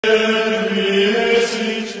Let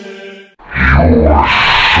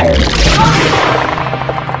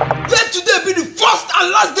today be the first and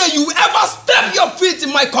last day you ever step your feet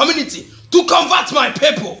in my community to convert my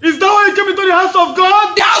people. Is that why you came into the house of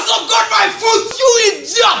God? The house of God, my foot, you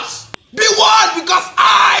idiots! Be warned, because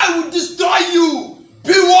I will destroy you.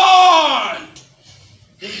 Be warned.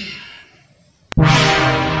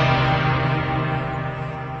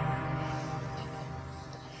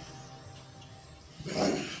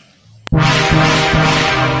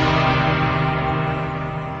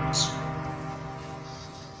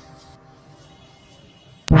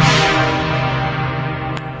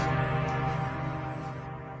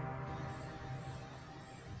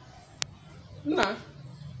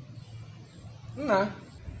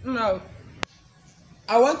 No.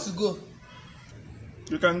 I want to go.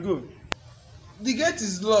 You can go. The gate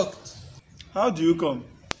is locked. How do you come?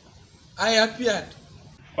 I appeared.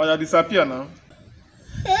 Or you disappear now?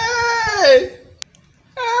 Hey!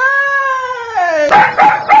 Hey!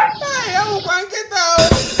 Hey, I'm going to get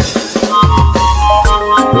out.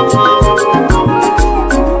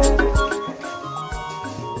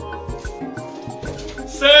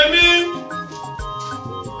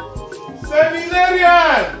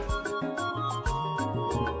 Seminarian!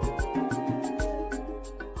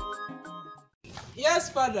 Yes,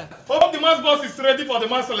 Father. Hope the mass bus is ready for the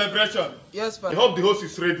mass celebration. Yes, I Father. hope the host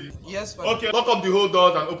is ready. Yes, Father. Okay, lock up the whole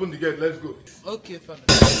doors and open the gate. Let's go. Okay,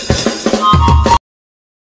 Father.